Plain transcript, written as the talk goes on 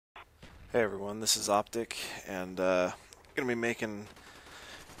Hey everyone, this is Optic, and gonna be making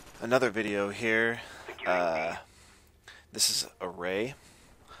another video here. Uh, this is Array,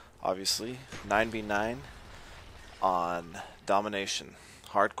 obviously, 9v9 on Domination,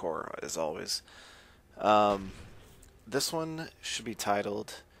 hardcore as always. Um, this one should be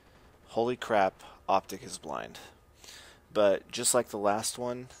titled "Holy Crap, Optic is Blind." But just like the last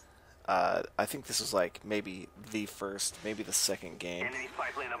one, I think this is like maybe the first, maybe the second game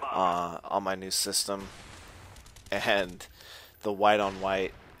on my new system, and the white on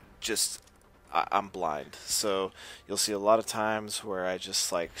white, just I'm blind. So you'll see a lot of times where I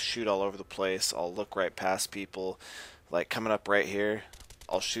just like shoot all over the place. I'll look right past people, like coming up right here.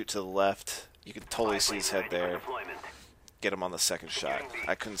 I'll shoot to the left. You can totally see his head there. Get him on the second shot.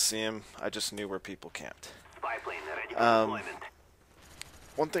 I couldn't see him. I just knew where people camped.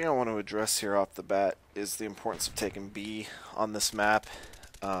 One thing I want to address here off the bat is the importance of taking B on this map,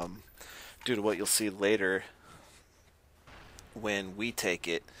 due to what you'll see later when we take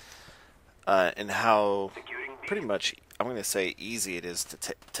it, and how pretty much, I'm going to say, easy it is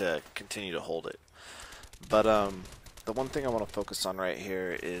to continue to hold it. But the one thing I want to focus on right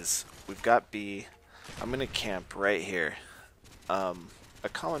here is we've got B. I'm going to camp right here. A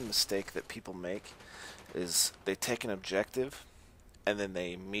common mistake that people make is they take an objective and then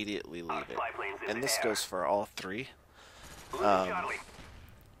they immediately leave it. And this goes for all three.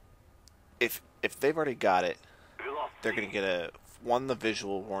 If they've already got it, they're going to get the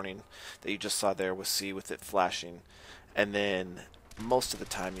visual warning that you just saw there with C with it flashing, and then most of the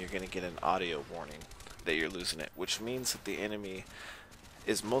time you're going to get an audio warning that you're losing it, which means that the enemy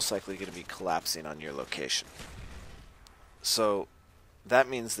is most likely going to be collapsing on your location. So that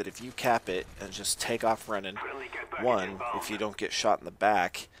means that if you cap it and just take off running, one, if you don't get shot in the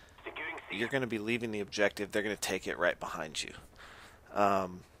back, you're going to be leaving the objective. They're going to take it right behind you.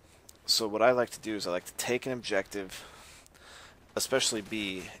 So what I like to do is I like to take an objective, especially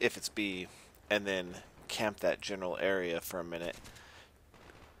B, if it's B, and then camp that general area for a minute,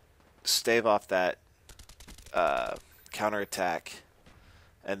 stave off that counterattack,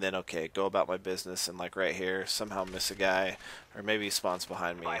 and then, okay, go about my business, and like right here, somehow miss a guy, or maybe he spawns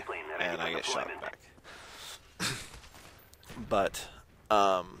behind me, and I get shot back. But,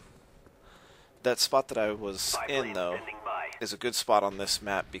 that spot that I was in, though, is a good spot on this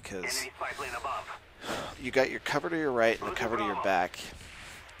map because you got your cover to your right and the cover to your back,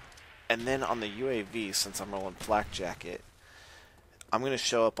 and then on the UAV, since I'm rolling flak jacket, I'm going to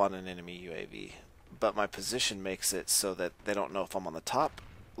show up on an enemy UAV, but my position makes it so that they don't know if I'm on the top,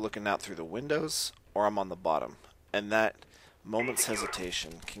 looking out through the windows, or I'm on the bottom, and that moment's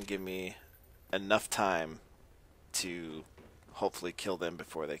hesitation can give me enough time to hopefully kill them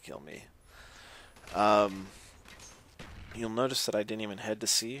before they kill me. You'll notice that I didn't even head to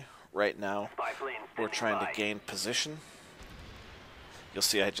C. Right now, we're trying to gain position. You'll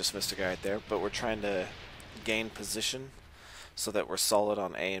see I just missed a guy right there, but we're trying to gain position so that we're solid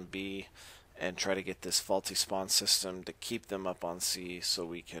on A and B, and try to get this faulty spawn system to keep them up on C so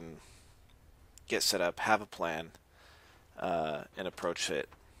we can get set up, have a plan, and approach it,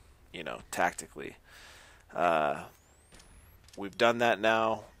 tactically. We've done that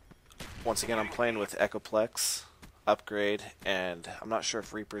now. Once again, I'm playing with Echoplex upgrade, and I'm not sure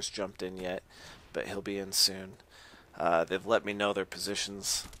if Reaper's jumped in yet, but he'll be in soon. They've let me know their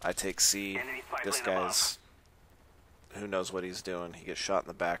positions. I take C. This guy's, who knows what he's doing. He gets shot in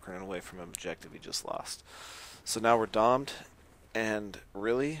the back, running away from an objective he just lost. So now we're domed, and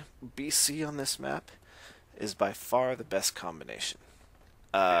really, BC on this map is by far the best combination,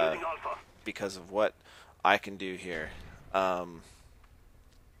 because of what I can do here.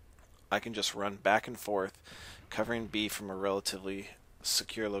 I can just run back and forth, covering B from a relatively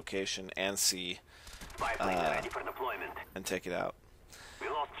secure location, and C, and take it out.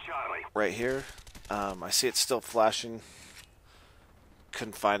 Right here, I see it still flashing.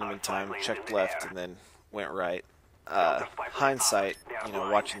 Couldn't find him in time. Checked left and then went right. Hindsight,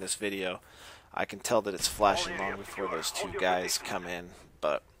 watching this video, I can tell that it's flashing long before those two guys come in,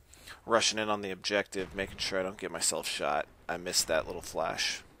 but rushing in on the objective, making sure I don't get myself shot, I missed that little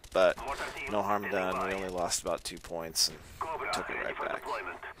flash. But no harm done. We only lost about 2 points and took it right back.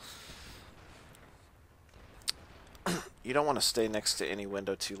 You don't want to stay next to any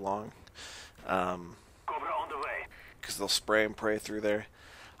window too long, because they'll spray and pray through there.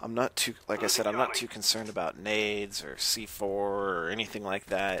 I'm not too, like I said, I'm not too concerned about nades or C4 or anything like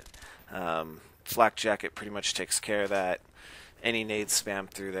that. Flak jacket pretty much takes care of that. Any nade spam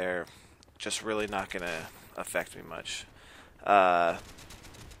through there, just really not going to affect me much.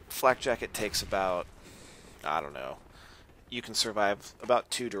 Flak jacket takes about, I don't know, you can survive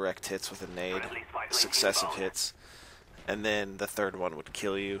about 2 direct hits with a nade, successive hits, and then the third one would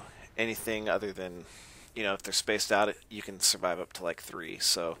kill you. Anything other than, you know, if they're spaced out, you can survive up to like 3.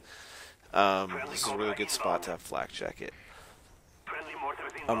 So this is a really good spot to have flak jacket.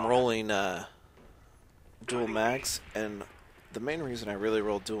 I'm rolling dual mags, and the main reason I really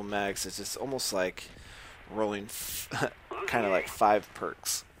roll dual mags is it's almost like rolling kind of like 5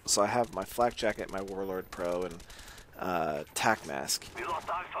 perks. So I have my flak jacket, my warlord pro, and tac mask.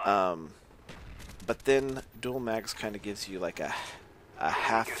 But then dual mags kind of gives you like a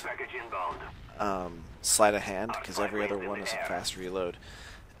half sleight of hand, because every other one is a fast reload,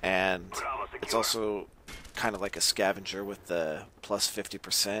 and it's also kind of like a scavenger with the plus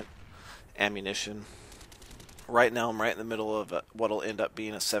 50% ammunition. Right now I'm right in the middle of what'll end up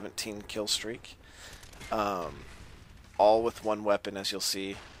being a 17 kill streak, all with one weapon, as you'll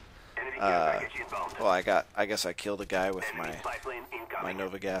see. Well, I guess I killed a guy with my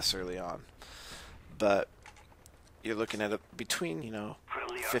Nova gas early on, but you're looking at between, you know,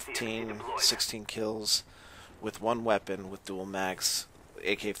 15, 16 kills with one weapon with dual mags,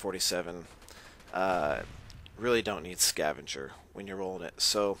 AK-47. Really don't need scavenger when you're rolling it.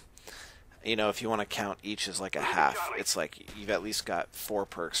 So, you know, if you want to count each as like a half, it's like you've at least got 4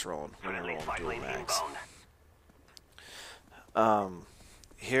 perks rolling when you're rolling dual mags.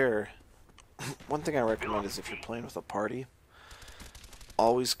 Here, one thing I recommend is if you're playing with a party,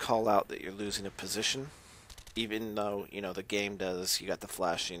 always call out that you're losing a position, even though, you know, the game does, you got the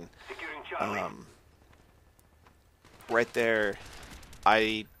flashing. Right there,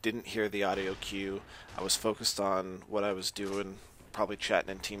 I didn't hear the audio cue. I was focused on what I was doing, probably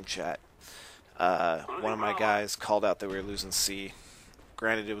chatting in team chat. One of my guys called out that we were losing C.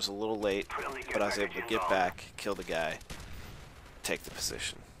 Granted, it was a little late, but I was able to get back, kill the guy, take the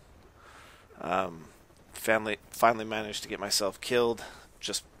position. Finally managed to get myself killed,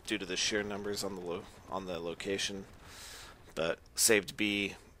 just due to the sheer numbers on the location, but saved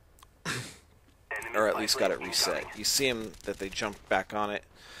B, or at least got it reset. You see them that they jumped back on it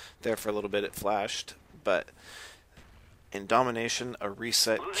there for a little bit. It flashed, but in domination, a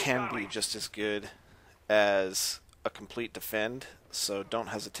reset can be just as good as a complete defend. So don't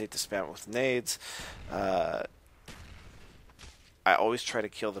hesitate to spam it with nades. I always try to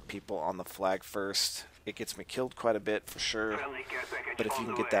kill the people on the flag first. It gets me killed quite a bit for sure, but if you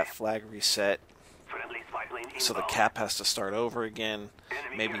can get that flag reset so the cap has to start over again,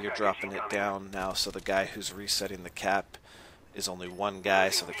 maybe you're dropping it down now so the guy who's resetting the cap is only one guy,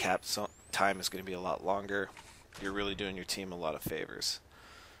 so the cap time is going to be a lot longer. You're really doing your team a lot of favors.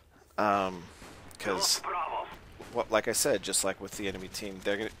 Because, like I said, just like with the enemy team,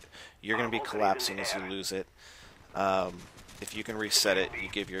 you're going to be collapsing as you lose it. If you can reset it, you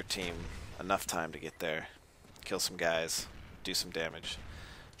give your team enough time to get there, kill some guys, do some damage.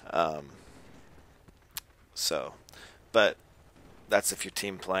 But that's if you're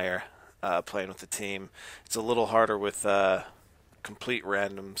team player, playing with the team. It's a little harder with complete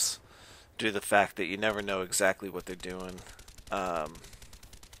randoms due to the fact that you never know exactly what they're doing.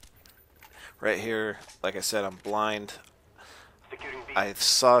 Right here, like I said, I'm blind. I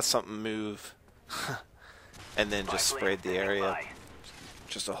saw something move and then just sprayed the area.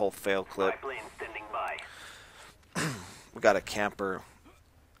 Just a whole fail clip. We got a camper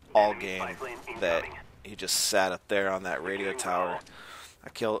all game that he just sat up there on that radio tower. I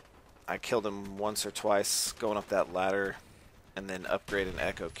killed him once or twice going up that ladder, and then Upgrade and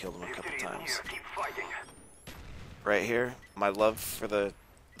Echo killed him a couple times. Right here, my love for the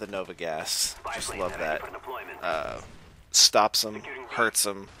Nova gas. Just love that. Stops them, hurts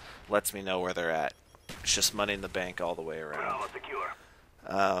them, lets me know where they're at. It's just money in the bank all the way around.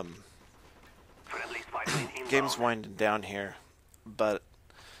 Game's winding down here, but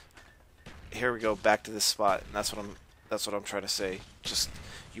here we go back to this spot, and that's what I'm trying to say. Just,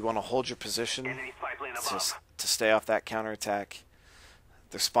 you want to hold your position to stay off that counterattack.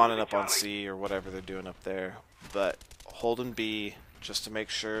 They're spawning up on C or whatever they're doing up there, but holding B just to make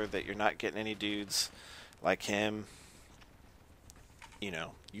sure that you're not getting any dudes like him. You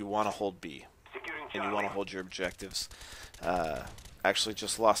know, you want to hold B, and you want to hold your objectives. Actually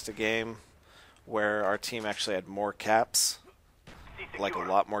just lost a game where our team actually had more caps, like a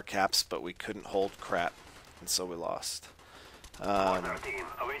lot more caps, but we couldn't hold crap, and so we lost.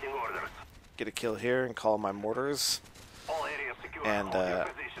 Get a kill here and call my mortars, and I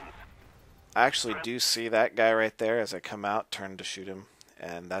actually do see that guy right there as I come out, turn to shoot him,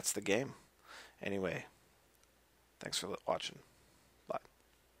 and that's the game. Anyway, thanks for watching.